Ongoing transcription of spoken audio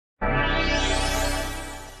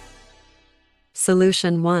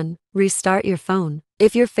Solution 1. Restart your phone.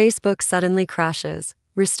 If your Facebook suddenly crashes,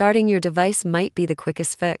 restarting your device might be the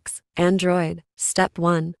quickest fix. Android. Step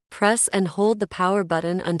 1. Press and hold the power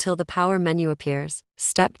button until the power menu appears.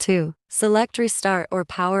 Step 2. Select restart or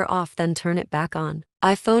power off, then turn it back on.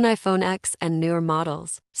 iPhone, iPhone X, and newer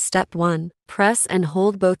models. Step 1. Press and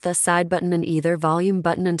hold both the side button and either volume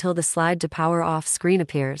button until the slide to power off screen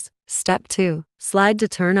appears. Step 2. Slide to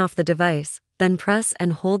turn off the device, then press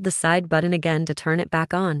and hold the side button again to turn it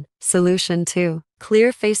back on. Solution 2.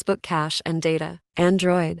 Clear Facebook cache and data.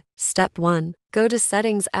 Android. Step 1. Go to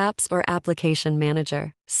Settings, Apps, or Application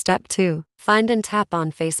Manager. Step 2. Find and tap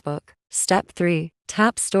on Facebook. Step 3.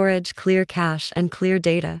 Tap Storage, Clear Cache, and Clear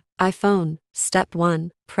Data. iPhone. Step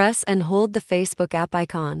 1. Press and hold the Facebook app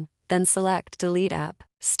icon, then select Delete App.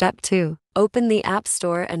 Step 2. Open the App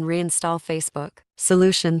Store and reinstall Facebook.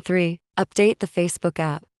 Solution 3. Update the Facebook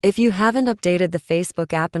app. If you haven't updated the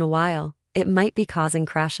Facebook app in a while, it might be causing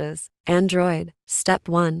crashes. Android. Step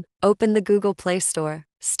 1. Open the Google Play Store.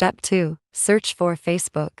 Step 2. Search for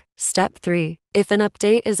Facebook. Step 3. If an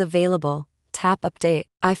update is available, tap Update.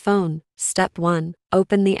 iPhone. Step 1.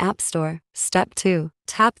 Open the App Store. Step 2.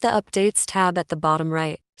 Tap the Updates tab at the bottom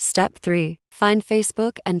right. Step 3. Find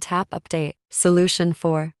Facebook and tap Update. Solution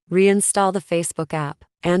 4. Reinstall the Facebook app.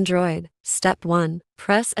 Android. Step 1.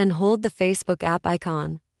 Press and hold the Facebook app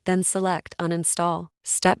icon, then select Uninstall.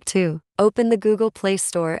 Step 2. Open the Google Play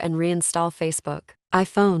Store and reinstall Facebook.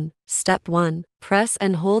 iPhone. Step 1. Press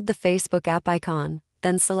and hold the Facebook app icon,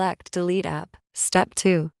 then select Delete App. Step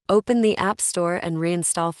 2. Open the App Store and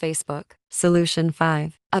reinstall Facebook. Solution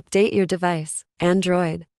 5. Update your device.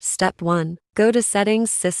 Android. Step 1. Go to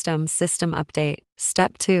Settings, System Update.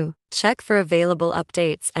 Step 2. Check for available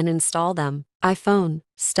updates and install them. iPhone.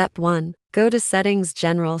 Step 1. Go to Settings,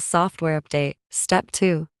 General Software Update. Step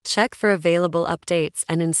 2. Check for available updates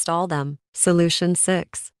and install them. Solution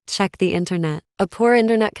 6. Check the internet. A poor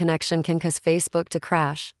internet connection can cause Facebook to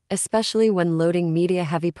crash, especially when loading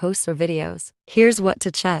media-heavy posts or videos. Here's what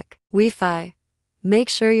to check. Wi-Fi. Make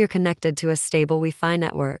sure you're connected to a stable Wi-Fi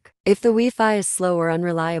network. If the Wi-Fi is slow or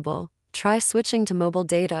unreliable, try switching to mobile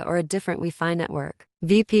data or a different Wi-Fi network.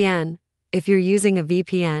 VPN. If you're using a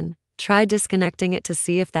VPN, try disconnecting it to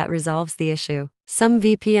see if that resolves the issue. Some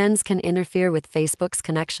VPNs can interfere with Facebook's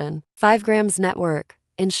connection. 5 grams network.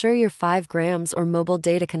 Ensure your 5 grams or mobile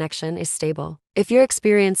data connection is stable. If you're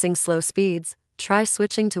experiencing slow speeds, try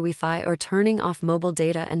switching to Wi-Fi or turning off mobile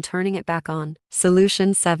data and turning it back on.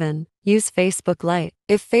 Solution 7. Use Facebook Lite.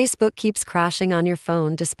 If Facebook keeps crashing on your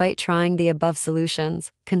phone despite trying the above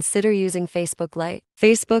solutions, consider using Facebook Lite.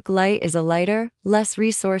 Facebook Lite is a lighter, less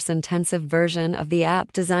resource-intensive version of the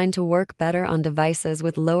app designed to work better on devices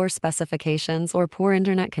with lower specifications or poor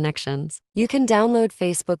internet connections. You can download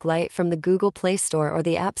Facebook Lite from the Google Play Store or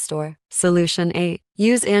the App Store. Solution 8.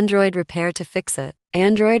 Use Android Repair to fix it.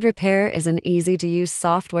 Android Repair is an easy-to-use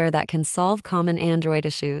software that can solve common Android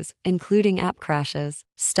issues, including app crashes.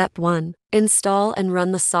 Step 1. Install and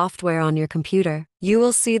run the software on your computer. You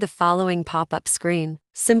will see the following pop-up screen.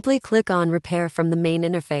 Simply click on Repair from the main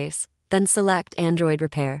interface, then select Android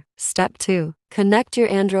Repair. Step 2. Connect your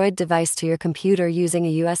Android device to your computer using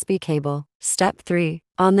a USB cable. Step 3.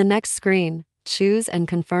 On the next screen, choose and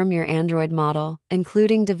confirm your Android model,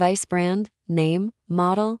 including device brand, name,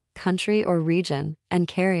 model, country or region, and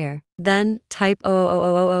carrier. Then, type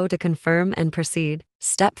 0000 to confirm and proceed.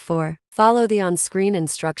 Step 4. Follow the on-screen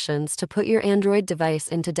instructions to put your Android device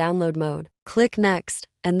into download mode. Click Next,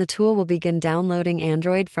 and the tool will begin downloading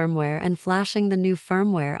Android firmware and flashing the new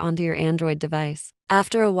firmware onto your Android device.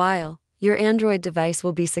 After a while, your Android device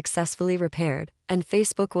will be successfully repaired, and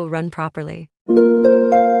Facebook will run properly.